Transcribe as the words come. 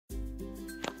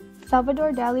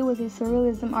Salvador Dali was a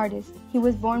surrealism artist. He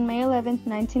was born May 11,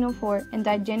 1904 and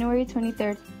died January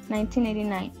 23,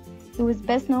 1989. He was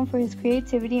best known for his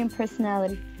creativity and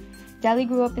personality. Dali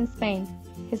grew up in Spain.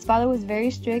 His father was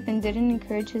very strict and didn't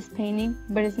encourage his painting,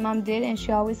 but his mom did and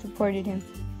she always supported him.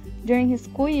 During his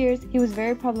school years, he was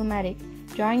very problematic.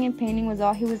 Drawing and painting was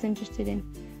all he was interested in.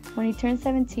 When he turned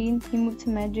 17, he moved to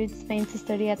Madrid, Spain to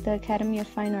study at the Academy of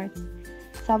Fine Arts.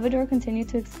 Salvador continued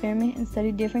to experiment and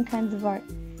study different kinds of art.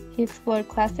 He explored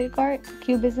classic art,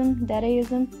 cubism,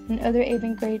 Dadaism, and other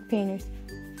avant-garde painters.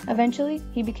 Eventually,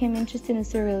 he became interested in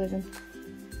surrealism.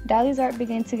 Dali's art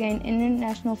began to gain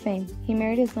international fame. He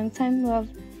married his longtime love,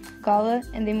 Gala,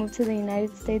 and they moved to the United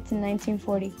States in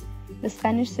 1940. The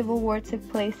Spanish Civil War took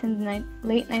place in the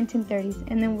late 1930s,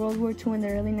 and then World War II in the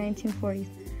early 1940s.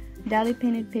 Dali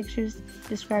painted pictures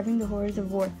describing the horrors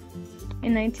of war.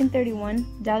 In 1931,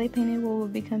 Dali painted what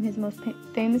would become his most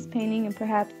famous painting and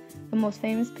perhaps the most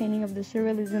famous painting of the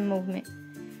surrealism movement.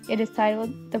 It is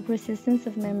titled The Persistence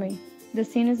of Memory. The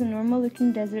scene is a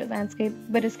normal-looking desert landscape,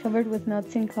 but is covered with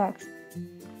melting clocks.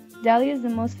 Dali is the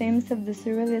most famous of the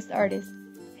surrealist artists.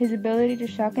 His ability to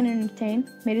shock and entertain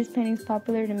made his paintings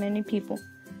popular to many people.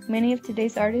 Many of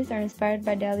today's artists are inspired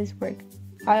by Dali's work.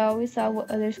 "I always saw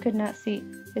what others could not see,"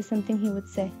 is something he would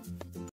say.